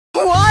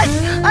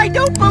I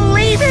don't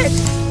believe it!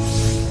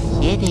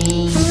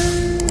 Kitty.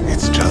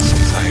 It's just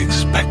as I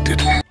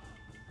expected.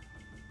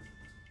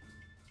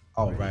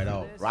 All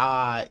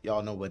right.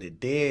 Y'all know what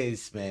it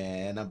is,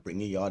 man. I'm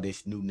bringing y'all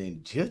this new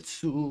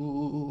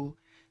ninjutsu.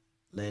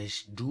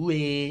 Let's do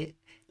it.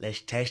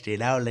 Let's test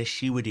it out. Let's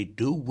see what it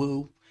do.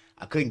 Woo.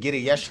 I couldn't get it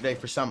yesterday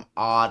for some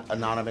odd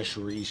anonymous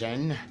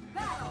reason.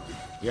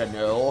 You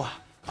know,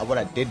 I would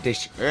have did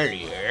this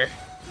earlier,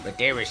 but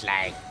they was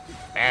like,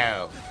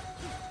 "Oh,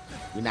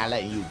 we're not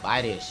letting you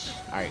buy this."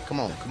 All right, come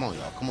on,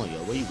 y'all. Come on,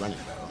 y'all. Where you running,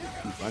 bro?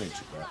 Where you running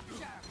to, bro?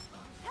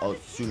 Oh,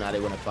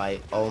 Tsunade wanna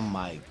fight? Oh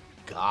my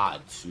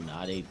God,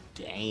 Tsunade.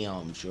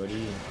 Damn,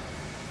 shorty.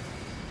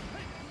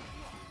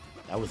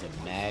 That was a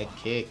mad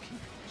kick.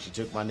 She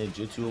took my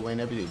ninjutsu away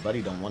and everything.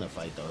 Buddy don't want to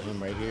fight though.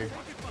 Him right here.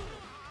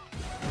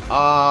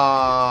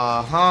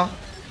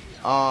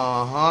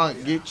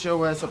 Get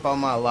your ass up on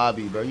my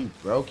lobby, bro. You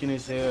broken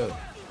as hell.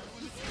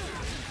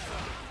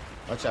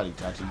 Watch out,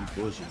 Itachi. You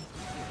bullshit.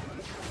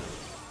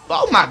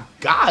 Oh my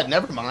God.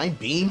 Never mind.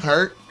 Beam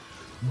hurt.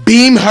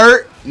 Beam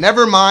hurt.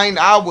 Never mind.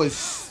 I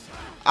was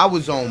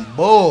on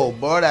bull,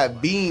 bro.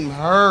 That beam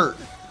hurt.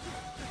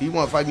 He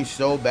want to fight me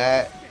so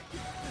bad.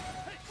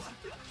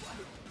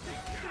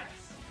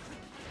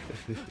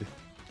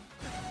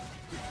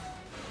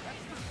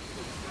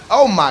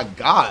 Oh my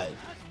God.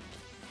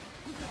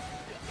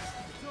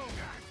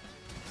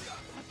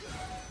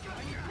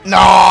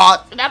 No,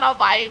 never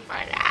fight for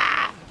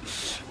that.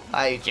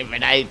 I ain't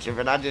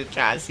tripping. I'm just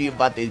trying to see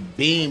about this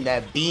beam.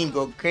 That beam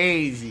go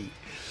crazy.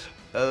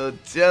 I'm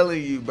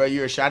telling you, bro.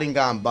 You're a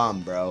Sharingan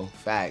bum, bro.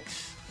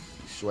 Facts.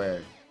 I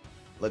swear.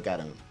 Look at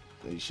him.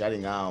 He's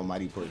Sharingan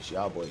mighty push.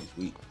 Y'all boys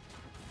weak.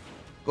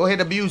 Go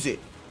ahead, abuse it.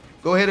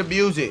 Go ahead,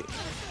 abuse it.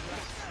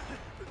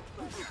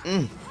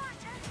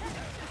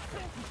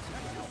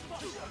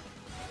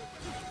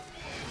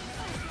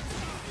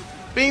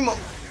 Beam him.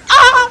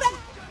 Ah!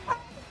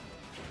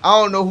 I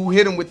don't know who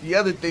hit him with the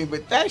other thing,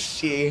 but that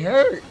shit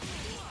hurt.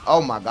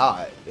 Oh my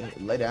God.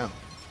 Lay down.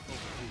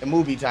 And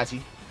move,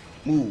 Itachi.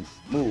 Move.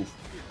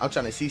 I'm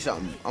trying to see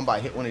something. I'm about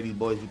to hit one of these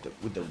boys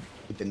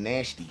with the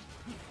nasty.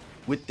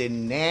 With the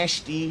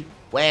nasty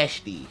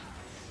wasty.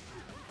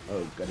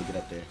 Oh, gotta get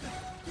up there.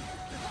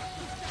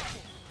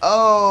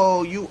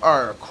 Oh, you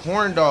are a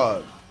corn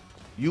dog.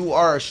 You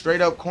are a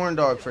straight up corn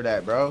dog for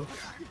that, bro.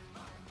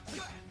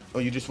 Oh,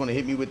 you just want to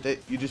hit me with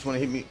it? You just want to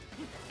hit me?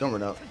 Don't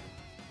run up.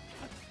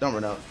 Don't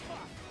run up.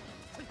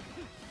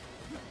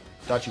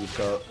 Thought you was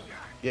tough.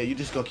 Yeah, you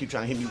just gonna keep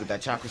trying to hit me with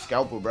that chakra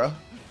scalpel, bro.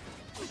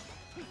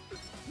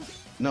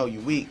 No,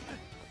 you weak.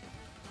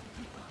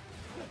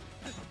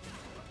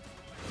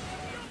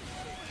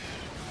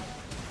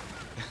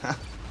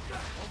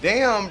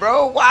 Damn,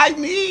 bro. Why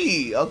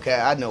me? Okay,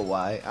 I know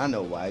why.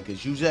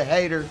 Because you's a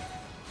hater.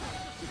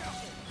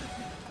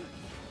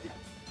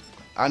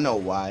 I know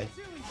why.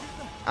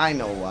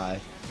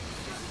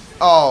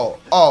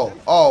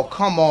 Oh,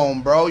 come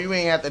on, bro. You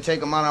ain't have to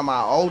take him out of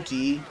my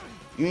OT.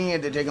 You ain't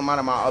have to take him out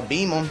of my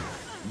beam him.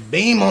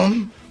 Beam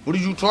him? What are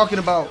you talking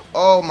about?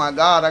 Oh my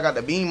God, I got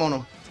the beam on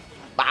him.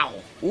 Bow.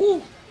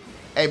 Ooh.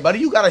 Hey, buddy,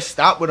 you gotta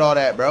stop with all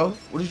that, bro.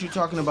 What is you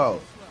talking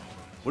about?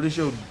 What is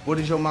your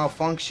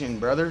malfunction,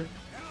 brother?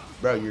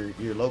 Bro,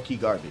 you're low-key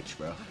garbage,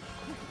 bro.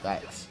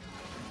 Facts.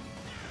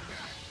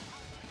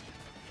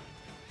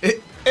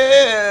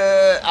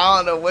 I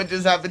don't know what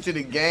just happened to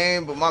the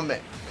game, but my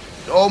man,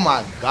 oh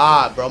my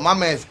God, bro, my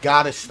man's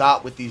gotta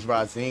stop with these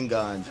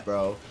Razingans,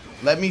 bro.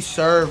 Let me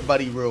serve,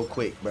 buddy, real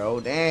quick, bro.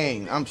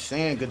 Dang, I'm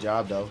saying, good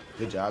job though.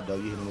 You hit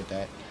him with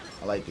that.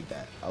 I liked it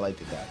that.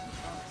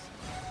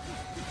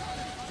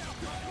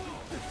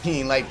 He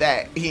ain't like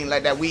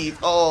that weave.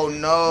 Oh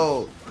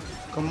no,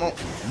 come on,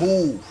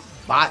 move,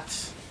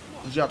 bots.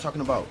 What y'all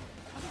talking about?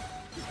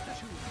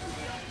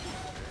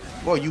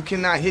 Boy, you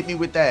cannot hit me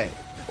with that.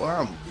 Boy,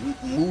 I'm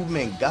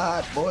movement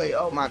god, boy.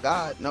 Oh my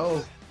God,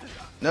 no.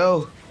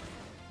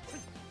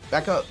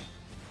 Back up.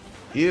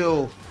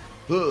 Heal.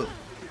 Heal.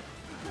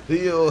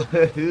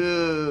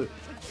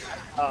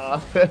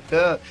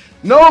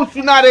 No,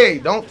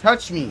 Tsunade, don't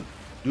touch me.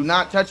 Do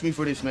not touch me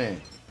for this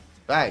man.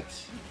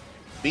 Facts.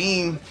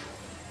 Beam.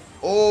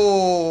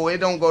 Oh, it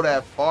don't go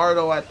that far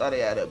though. I thought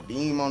it had a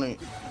beam on it.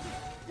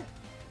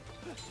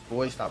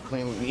 Boy, stop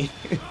playing with me.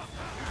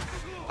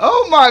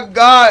 Oh my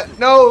God,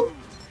 no.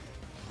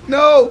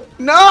 That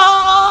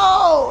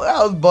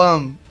was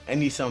bum. I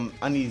need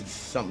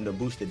something to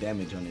boost the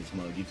damage on this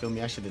mode. You feel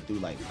me? I should have threw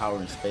like power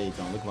and spades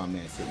on. Look at my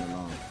man sitting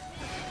alone.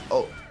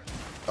 Oh,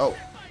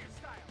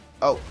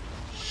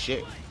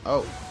 shit.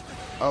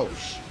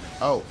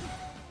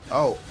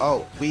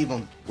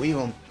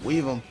 Weave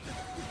him.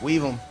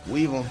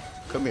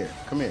 Come here.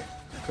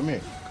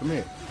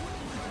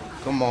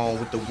 Come on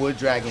with the wood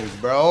dragons,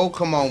 bro.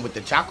 Come on with the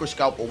chakra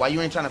scalpel. Why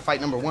you ain't trying to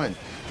fight number one?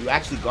 You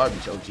actually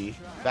garbage, OG.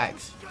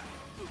 Facts.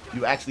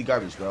 You actually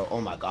garbage, bro. Oh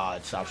my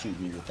God, stop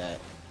shooting me with that.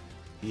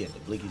 He had the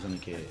blickies on the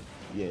kid.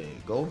 Yeah,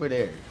 go over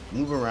there.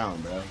 Move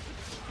around, bro.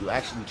 You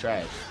actually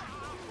trash.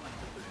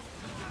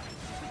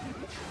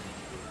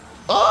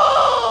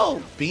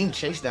 Oh! Beam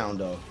chase down,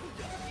 though.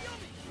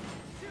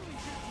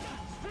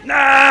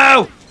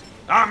 No!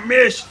 I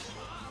missed.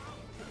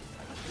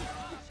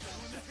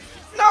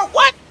 No,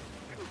 what?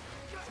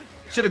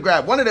 Should have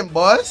grabbed one of them,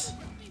 boys.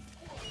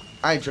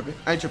 I ain't tripping.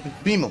 I ain't tripping.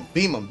 Beam them.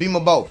 Beam them. Beam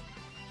them both.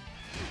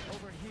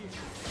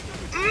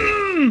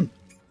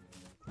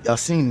 Y'all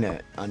seen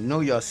that? I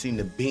know y'all seen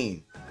the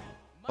beam.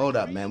 Hold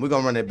up, man. We're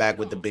gonna run it back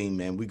with the beam,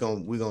 man. We're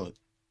gonna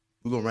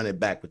run it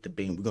back with the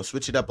beam. We're gonna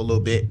switch it up a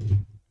little bit.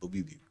 But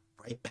we'll be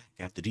right back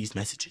after these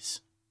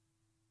messages.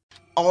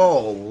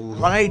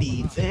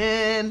 Alrighty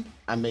then.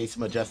 I made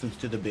some adjustments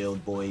to the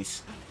build,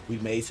 boys. We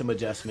made some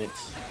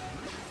adjustments.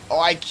 Oh,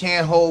 I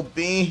can't hold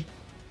beam.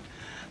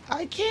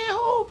 I can't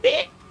hold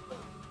beam.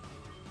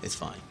 It's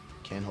fine.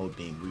 Can't hold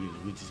beam.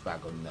 We just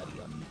about to go nutty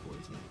on these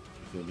boys, man.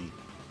 You feel me?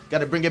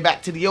 Gotta bring it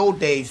back to the old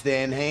days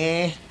then,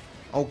 hey?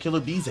 Oh,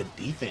 Killer B's a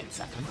defense.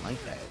 I kinda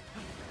like that.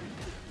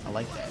 I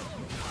like that.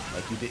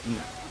 Like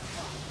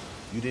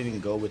you didn't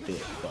go with the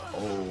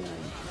old,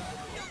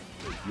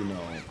 you know,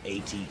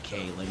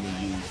 ATK. Let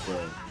me use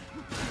the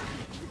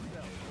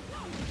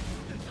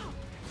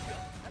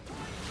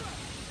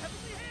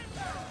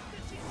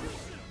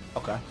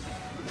okay.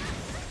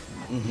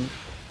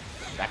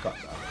 Back up,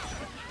 bro.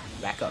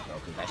 Back up, bro,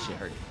 because that shit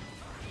hurt.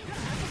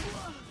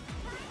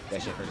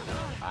 That shit hurt, bro.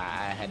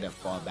 I had to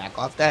fall back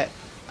off that.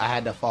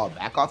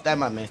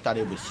 My man thought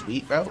it was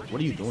sweet, bro. What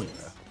are you doing,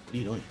 bro? What are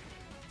you doing?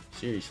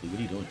 Seriously, what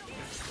are you doing?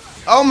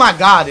 Oh my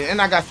god,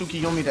 and I got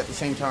Tsukiyomi at the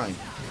same time.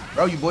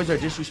 Bro, you boys are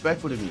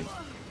disrespectful to me.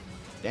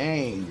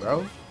 Dang,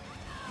 bro.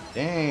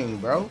 Dang,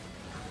 bro.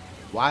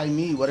 Why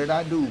me? What did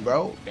I do,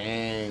 bro?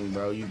 Dang,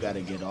 bro. You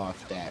gotta get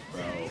off that,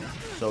 bro.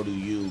 So do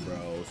you,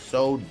 bro.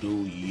 So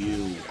do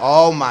you.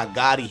 Oh my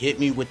god, he hit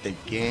me with the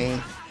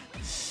game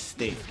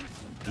stick.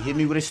 He hit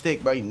me with a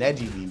stick, bro. He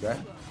nedgy me, bro.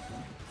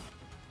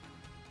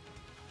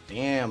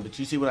 Damn, but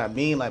you see what I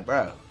mean? Like,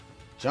 bro,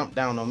 jump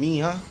down on me,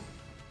 huh?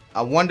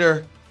 I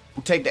wonder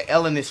who take the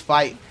L in this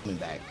fight.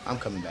 I'm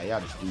coming back.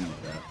 Y'all just do me,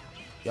 bro.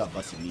 Y'all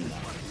busting me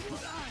now.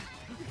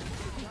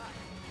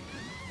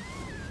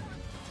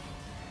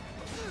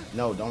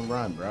 No, don't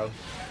run, bro.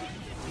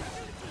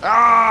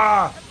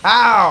 Ah!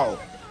 How?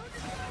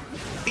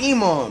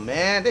 Beam on,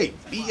 man. They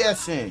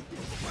BSing.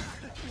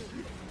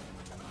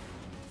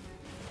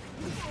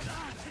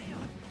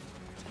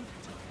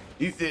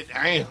 You said,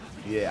 damn.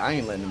 Yeah, I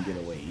ain't letting them get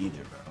away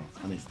either, bro.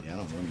 Honestly, I don't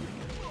want them to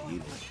get away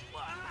either.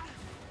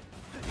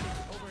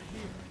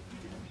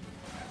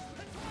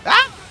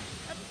 Ah!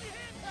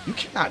 You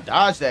cannot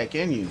dodge that,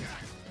 can you?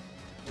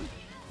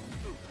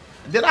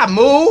 Did I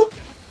move?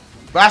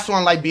 Bro, that's why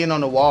I like being on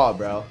the wall,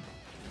 bro.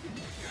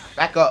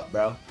 Back up,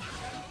 bro.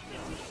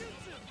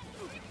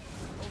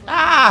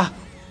 Ah!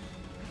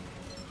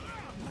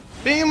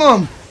 Beam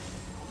him!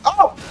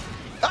 Oh!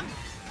 Ah!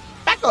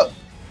 Back up!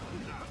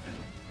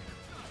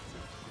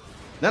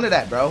 None of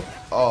that, bro.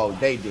 Oh,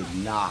 they did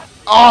not.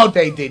 Oh,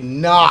 they did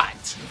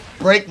not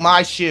break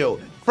my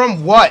shield.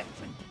 From what?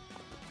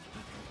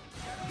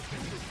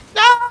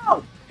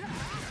 No!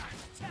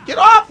 Get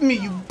off me,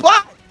 you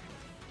butt!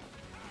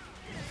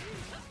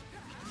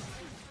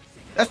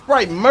 That's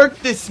right, murk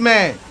this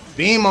man.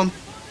 Beam him.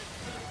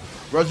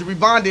 Rosary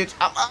bondage.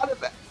 I'm out of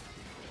that.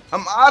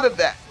 I'm out of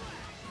that.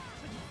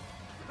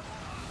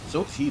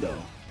 So is he,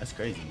 though. That's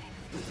crazy.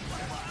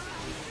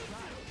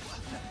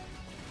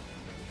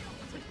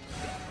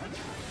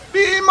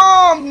 Beam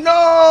him!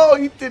 No!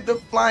 He did the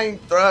flying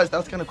thrust. That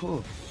was kind of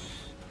cool.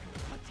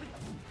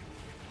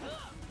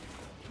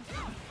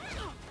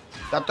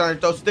 Stop trying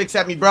to throw sticks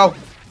at me, bro.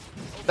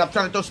 Stop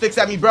trying to throw sticks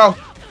at me, bro.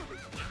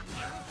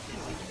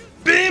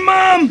 Beam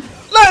him!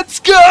 Let's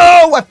go!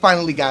 I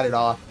finally got it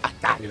off. I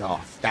got it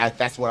off.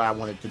 That's what I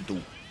wanted to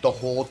do. The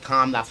whole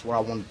time, that's what I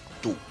wanted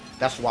to do.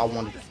 That's what I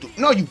wanted to do.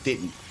 No, you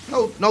didn't.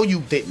 No,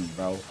 you didn't,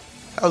 bro.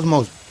 That was the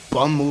most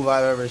bum move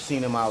I've ever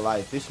seen in my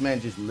life. This man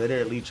just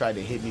literally tried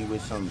to hit me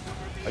with some...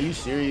 Are you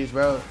serious,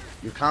 bro?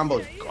 Your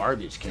combo's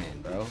garbage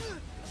can, bro.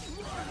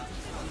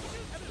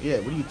 Yeah,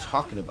 what are you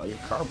talking about? Your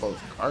combo's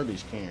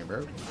garbage can,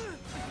 bro.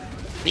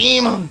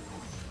 Beam him!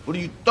 What are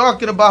you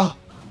talking about?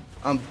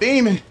 I'm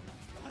beaming.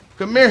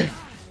 Come here.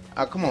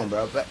 Oh, come on,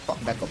 bro. Fall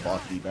back up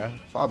off me, bro.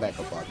 Fall back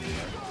up off me,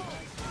 bro.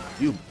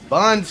 You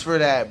buns for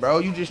that, bro.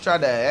 You just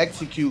tried to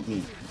execute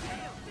me.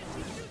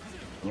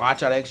 Watch, I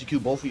try to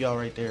execute both of y'all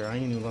right there. I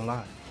ain't even gonna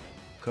lie.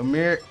 Come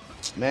here.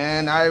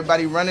 Man, now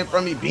everybody running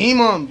from me. Beam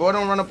them. Boy,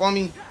 don't run up on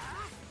me.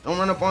 Don't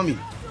run up on me.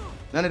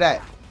 None of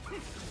that.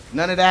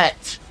 None of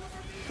that.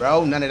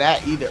 Bro, none of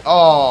that either.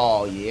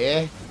 Oh,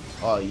 yeah.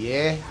 Oh,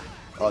 yeah.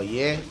 Oh,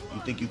 yeah.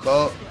 You think you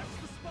cold?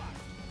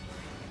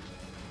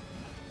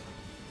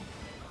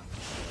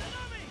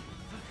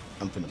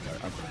 I'm finna burn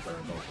both of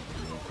them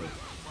real quick.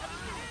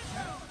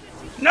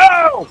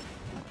 No!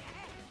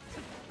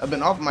 I've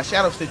been off my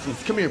shadow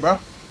stitches. Come here, bro.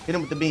 Hit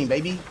him with the beam,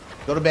 baby.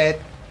 Go to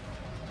bed.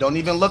 Don't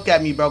even look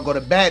at me, bro. Go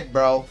to bed,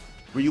 bro.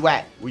 Where you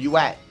at? Where you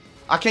at?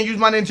 I can't use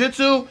my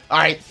ninjutsu?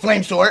 Alright,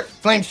 flame sword,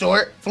 flame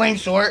sword, flame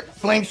sword,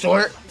 flame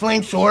sword,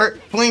 flame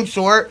sword, flame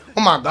sword.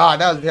 Oh my god,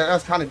 that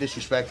was kind of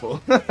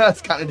disrespectful.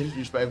 That's kind of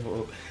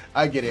disrespectful.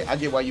 I get it. I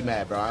get why you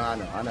mad, bro. I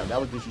know.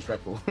 That was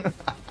disrespectful.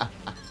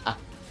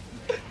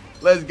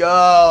 Let's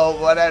go.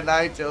 Boy, that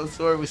Naruto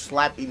sword was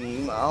slapping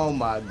me. Oh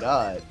my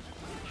god.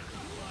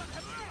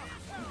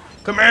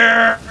 Come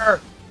here!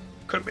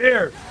 Come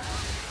here!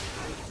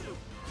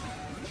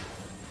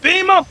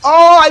 Beam him!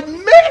 Oh, I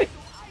missed!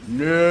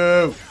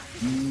 No.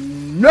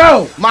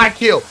 No! My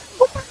kill.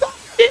 Oh my god,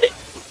 I did it!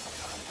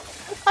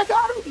 I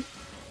got him!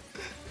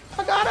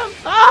 I got him!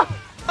 Ah!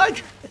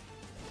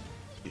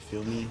 You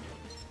feel me?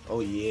 Oh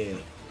yeah.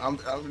 I'm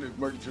gonna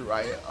murder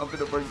Jiraiya. I'm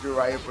gonna murder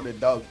Jiraiya for the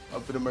dog.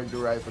 I'm gonna murder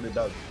Jiraiya for the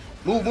dog.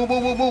 Move, move,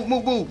 move, move, move,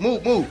 move, move,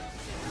 move, move.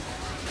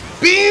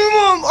 Beam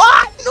him!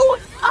 Oh, I knew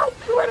it! I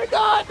swear to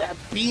God, that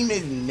beam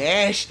is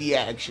nasty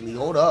actually.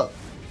 Hold up.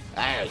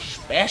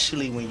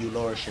 Especially when you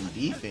lower some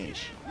defense.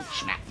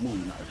 Smack, move,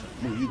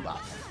 Naruto. Move, you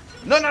bop.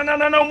 No, no, no,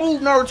 no, no,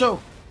 move, Naruto.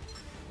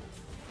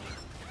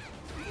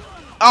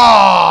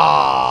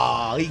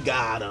 Oh, he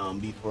got him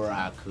before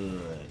I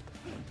could.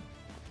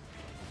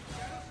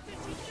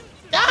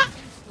 Ah!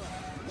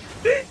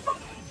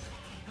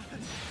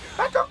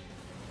 Back up.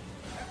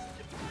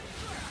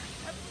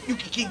 You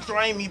can keep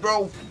trying me,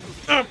 bro.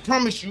 I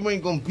promise you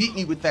ain't gonna beat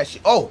me with that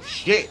shit. Oh,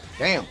 shit.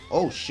 Damn.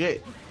 Oh,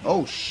 shit.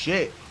 Oh,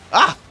 shit.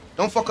 Ah!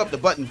 Don't fuck up the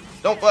button.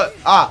 Don't fuck.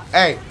 Ah,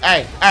 hey,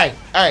 hey, hey,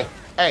 hey,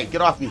 hey,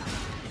 get off me.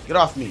 Get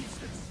off me.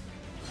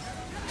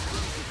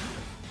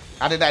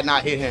 How did that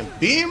not hit him?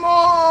 Beam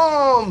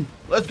him!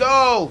 Let's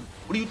go.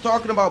 What are you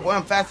talking about, boy?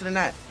 I'm faster than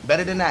that.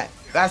 Better than that.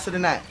 Faster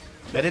than that.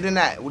 Better than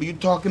that. What are you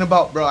talking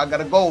about, bro? I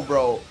gotta go,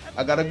 bro.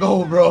 I gotta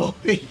go, bro.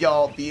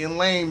 Y'all being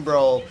lame,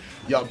 bro.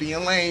 Y'all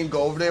being lame.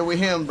 Go over there with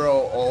him,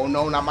 bro. Oh,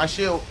 no, not my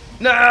shield.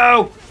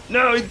 No!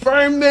 No, He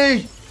framed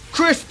me.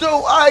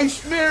 Crystal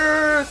ice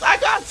mirrors. I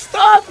got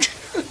stuck.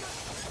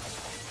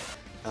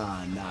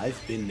 Nah, it's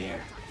been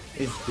there.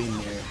 It's been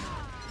there.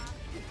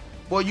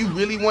 Boy, you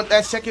really want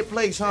that second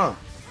place, huh?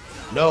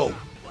 No.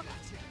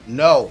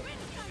 No.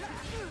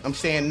 I'm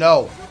saying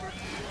no.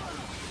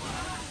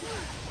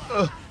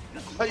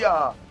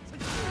 Yeah.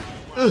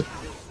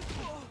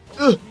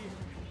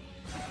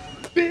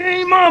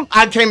 beam him!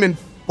 I came in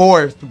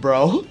 4th,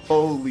 bro.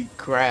 Holy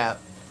crap.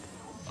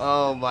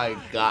 Oh my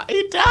god.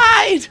 He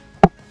died.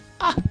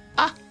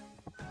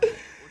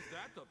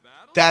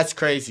 That's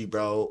crazy,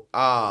 bro.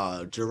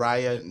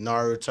 Jiraiya,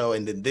 Naruto,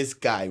 and then this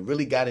guy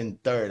really got in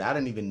 3rd. I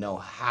don't even know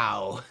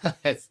how.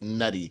 That's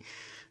nutty.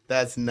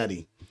 That's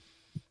nutty.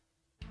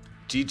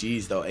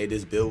 GG's though. Hey,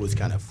 this build was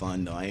kind of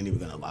fun though. I ain't even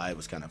gonna lie, it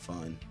was kind of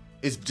fun.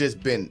 It's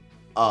just been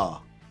a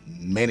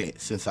minute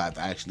since I've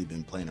actually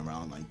been playing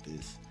around like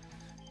this.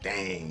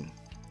 Dang.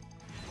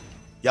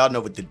 Y'all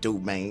know what to do,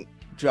 man.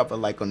 Drop a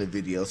like on the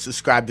video.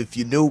 Subscribe if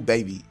you're new,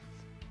 baby.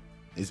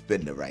 It's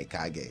been the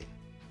Raikage.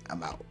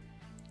 I'm out.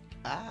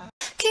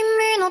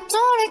 君の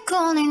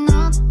虜に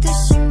なって